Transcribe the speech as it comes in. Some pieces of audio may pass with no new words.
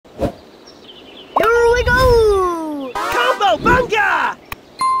Cowabunga!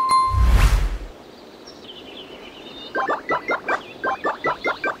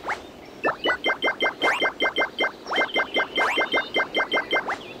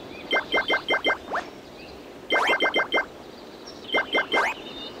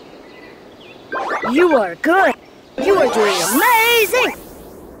 You are good. You are doing amazing.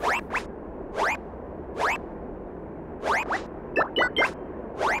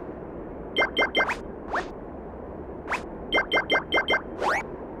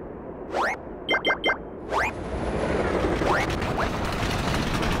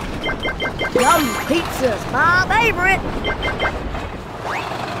 Yum pizza's my favorite.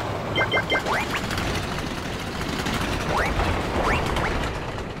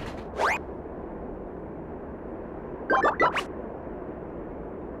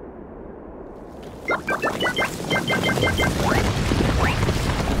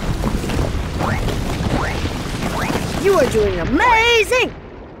 You are doing amazing!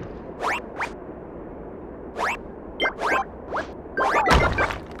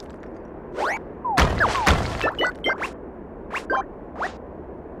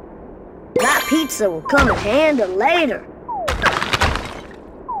 That pizza will come in handy later.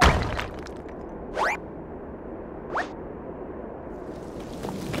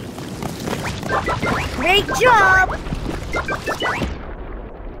 Great job!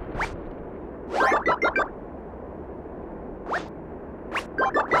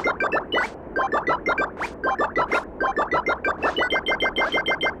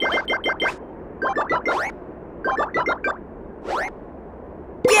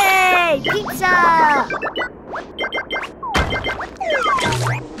 Yay! Pizza!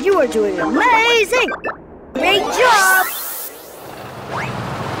 You are doing amazing! Great job!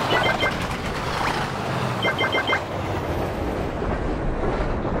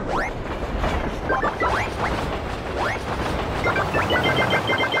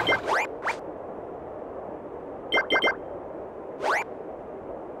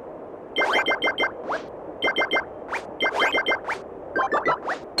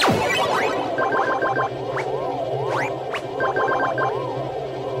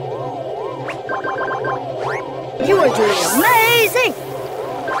 You are doing amazing!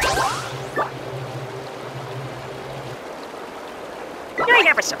 I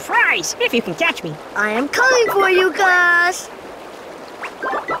have a surprise, if you can catch me. I am coming for you, Gus!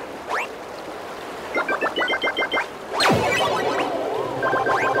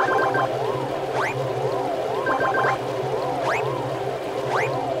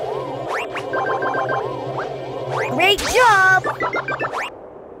 Great job!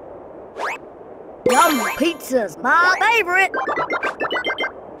 Yum pizza's my favorite!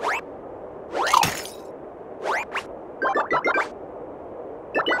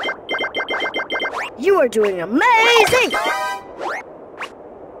 You are doing amazing!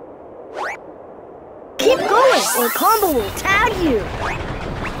 Keep going or Combo will tag you!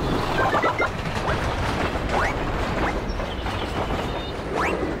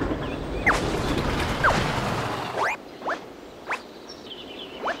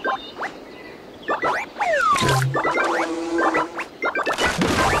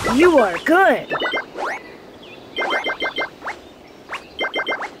 You are good!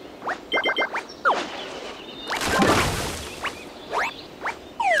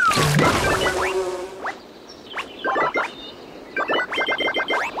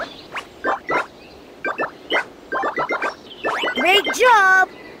 Great job!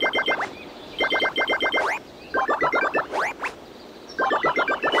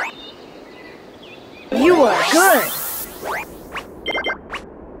 You are good!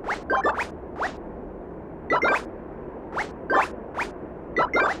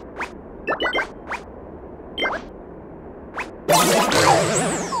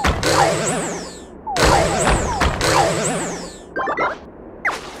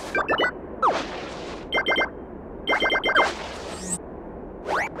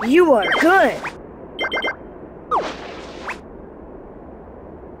 You are good!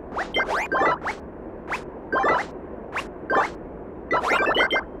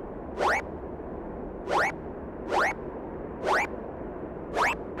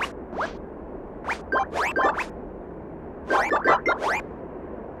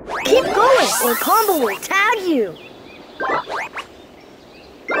 Keep going or Combo will tag you!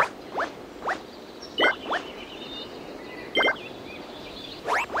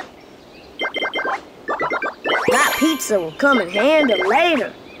 That pizza will come in handy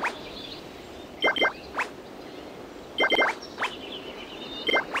later.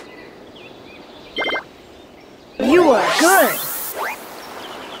 You are good!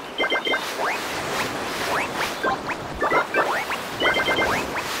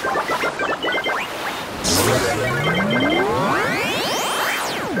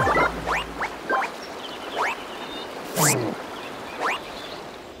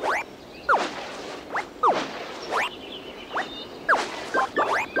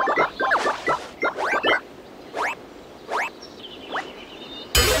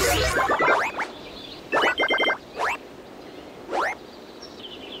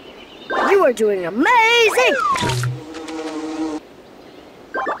 You are doing amazing!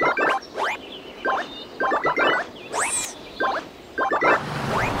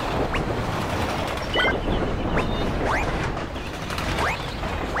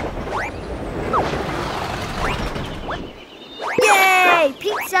 Yay!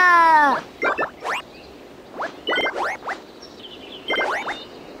 Pizza!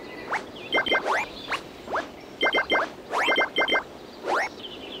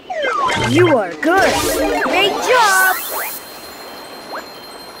 You are good! Great job!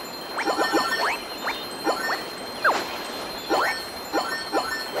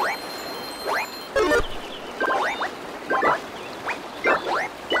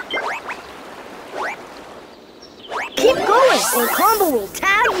 Keep going or Combo will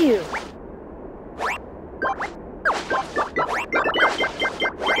tag you!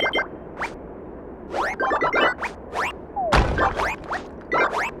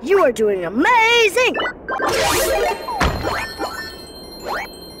 You are doing amazing!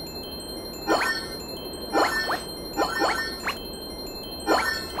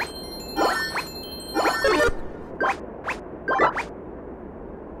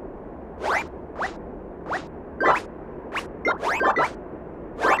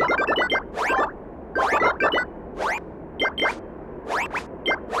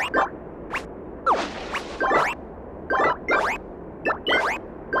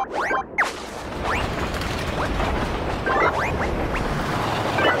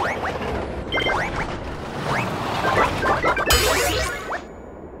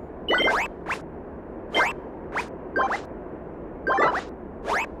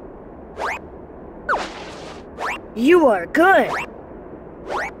 You are good!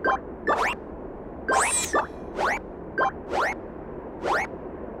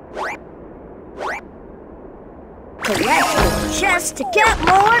 Collect your chest to get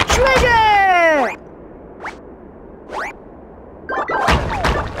more treasure!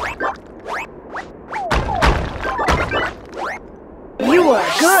 You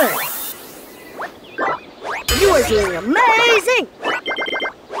are good! You are doing amazing!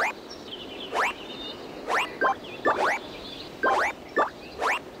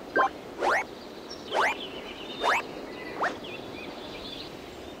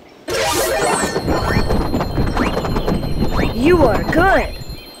 You are good!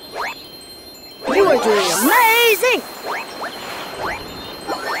 You are doing amazing!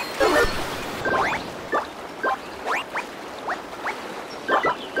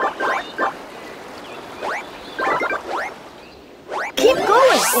 Keep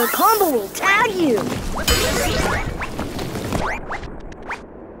going or Combo will tag you!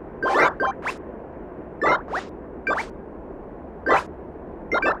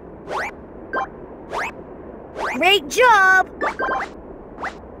 Great job!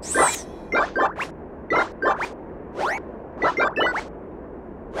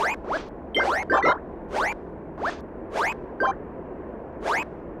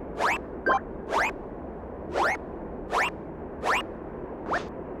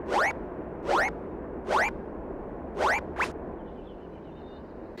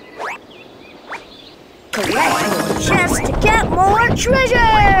 Collect your chest to get more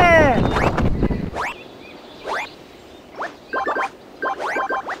treasure!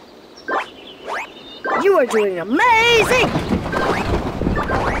 You are doing amazing!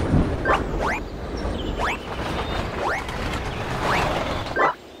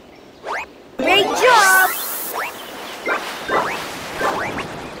 Great job!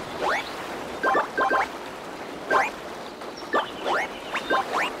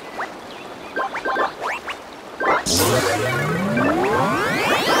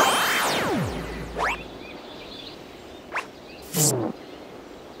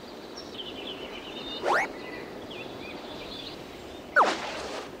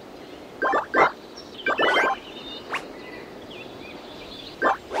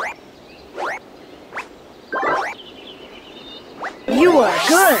 You are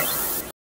good!